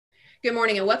Good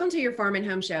morning and welcome to your Farm and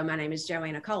Home Show. My name is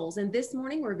Joanna Coles, and this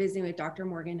morning we're visiting with Dr.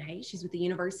 Morgan Hayes. She's with the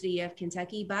University of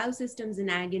Kentucky Biosystems and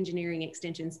Ag Engineering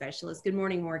Extension Specialist. Good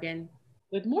morning, Morgan.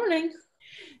 Good morning.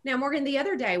 Now, Morgan, the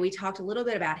other day we talked a little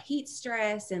bit about heat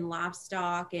stress and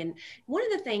livestock, and one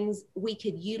of the things we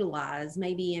could utilize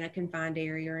maybe in a confined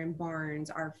area or in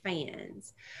barns are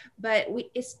fans, but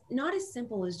it's not as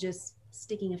simple as just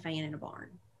sticking a fan in a barn.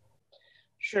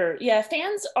 Sure. Yeah,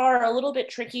 fans are a little bit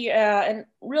tricky, and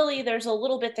really there's a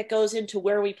little bit that goes into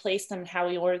where we place them and how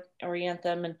we orient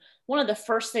them. And one of the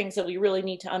first things that we really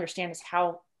need to understand is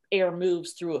how air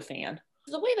moves through a fan.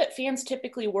 The way that fans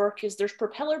typically work is there's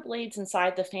propeller blades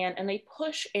inside the fan and they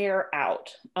push air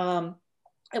out. And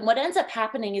what ends up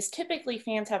happening is typically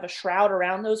fans have a shroud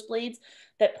around those blades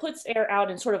that puts air out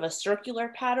in sort of a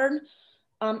circular pattern.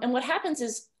 And what happens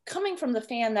is coming from the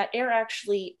fan, that air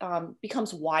actually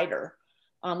becomes wider.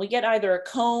 We get either a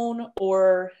cone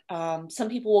or some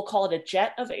people will call it a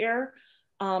jet of air.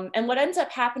 And what ends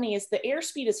up happening is the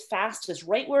airspeed is fastest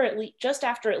right where just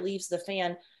after it leaves the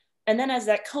fan. And then as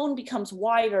that cone becomes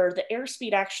wider, the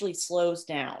airspeed actually slows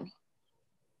down.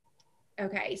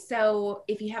 Okay, so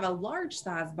if you have a large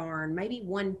size barn, maybe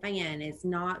one fan is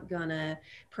not gonna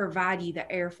provide you the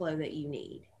airflow that you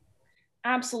need.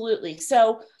 Absolutely.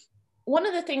 So one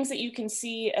of the things that you can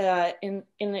see in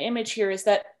the image here is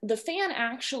that the fan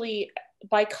actually,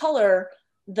 by color,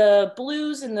 the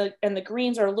blues and the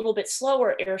greens are a little bit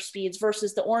slower air speeds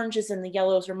versus the oranges and the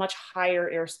yellows are much higher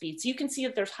air speeds. So you can see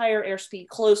that there's higher airspeed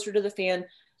closer to the fan.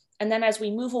 And then as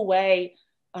we move away,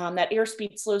 that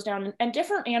airspeed slows down. And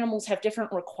different animals have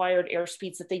different required air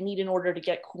speeds that they need in order to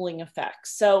get cooling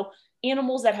effects. So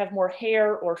animals that have more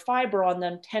hair or fiber on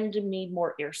them tend to need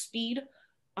more airspeed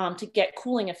to get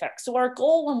cooling effects. So our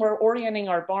goal when we're orienting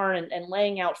our barn and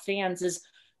laying out fans is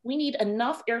we need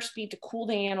enough airspeed to cool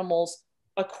the animals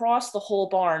across the whole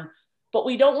barn, but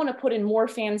we don't want to put in more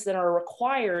fans than are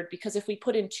required because if we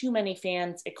put in too many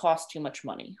fans, it costs too much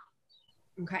money.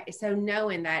 Okay, so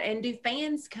knowing that, and do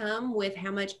fans come with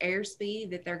how much airspeed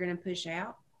that they're going to push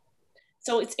out?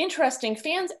 So it's interesting,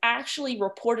 fans actually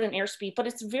report an airspeed, but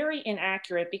it's very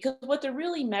inaccurate because what they're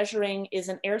really measuring is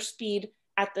an airspeed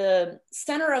at the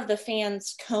center of the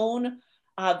fan's cone,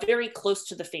 very close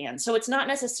to the fan. So it's not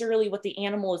necessarily what the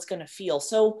animal is going to feel.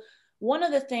 So one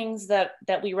of the things that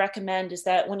we recommend is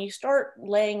that when you start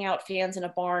laying out fans in a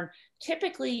barn,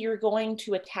 typically you're going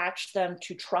to attach them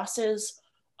to trusses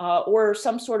or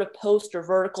some sort of post or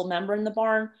vertical member in the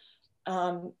barn.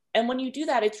 And when you do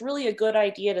that, it's really a good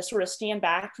idea to sort of stand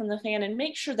back from the fan and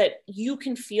make sure that you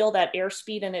can feel that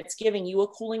airspeed and it's giving you a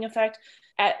cooling effect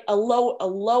at a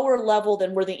lower level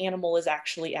than where the animal is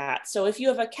actually at. So if you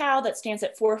have a cow that stands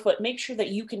at 4 foot, make sure that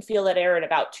you can feel that air at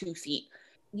about 2 feet.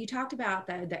 You talked about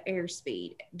the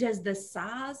airspeed. Does the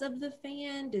size of the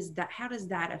fan, how does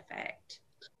that affect?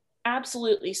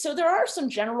 Absolutely. So there are some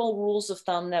general rules of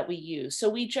thumb that we use. So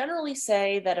we generally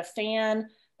say that a fan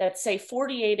that's say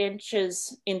 48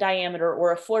 inches in diameter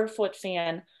or a 4-foot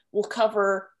fan will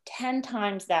cover 10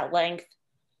 times that length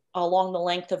along the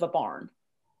length of a barn.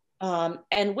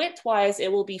 And width-wise,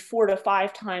 it will be 4 to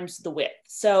 5 times the width.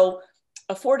 So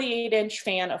a 48-inch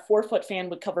fan, a 4-foot fan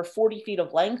would cover 40 feet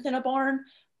of length in a barn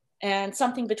and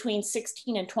something between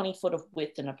 16 and 20 foot of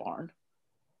width in a barn.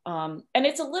 And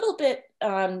it's a little bit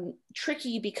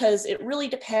tricky because it really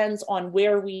depends on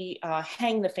where we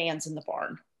hang the fans in the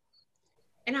barn.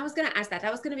 And I was going to ask that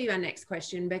was going to be my next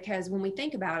question, because when we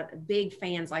think about big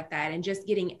fans like that and just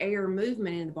getting air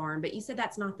movement in the barn, but you said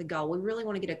that's not the goal. We really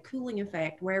want to get a cooling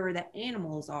effect wherever the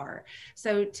animals are.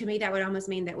 So to me, that would almost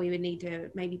mean that we would need to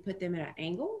maybe put them at an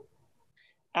angle.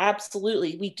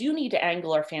 Absolutely. We do need to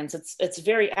angle our fans. It's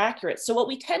very accurate. So what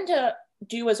we tend to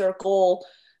do as our goal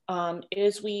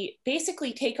is we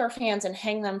basically take our fans and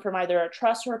hang them from either a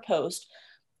truss or a post,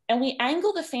 and we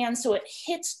angle the fan so it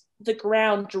hits the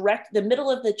ground the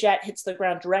middle of the jet hits the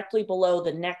ground directly below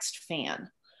the next fan.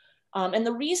 And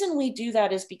the reason we do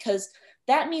that is because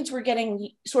that means we're getting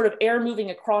sort of air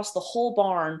moving across the whole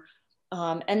barn,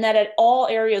 and that at all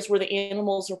areas where the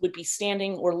animals would be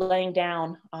standing or laying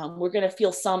down, we're going to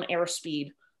feel some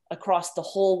airspeed across the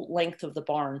whole length of the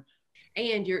barn.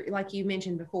 And you're, like you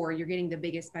mentioned before, you're getting the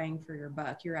biggest bang for your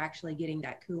buck. You're actually getting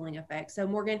that cooling effect. So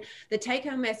Morgan, the take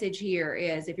home message here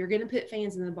is if you're going to put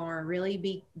fans in the barn, really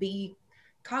be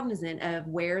cognizant of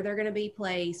where they're going to be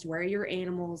placed, where your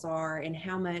animals are, and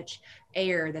how much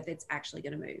air that it's actually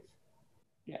going to move.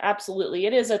 Yeah, absolutely.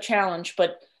 It is a challenge,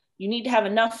 but you need to have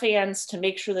enough fans to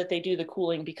make sure that they do the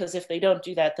cooling, because if they don't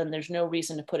do that, then there's no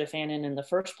reason to put a fan in the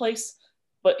first place.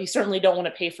 But you certainly don't want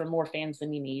to pay for more fans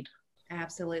than you need.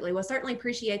 Absolutely. Well, certainly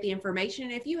appreciate the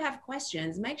information. If you have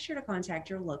questions, make sure to contact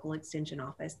your local extension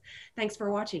office. Thanks for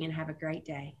watching and have a great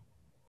day.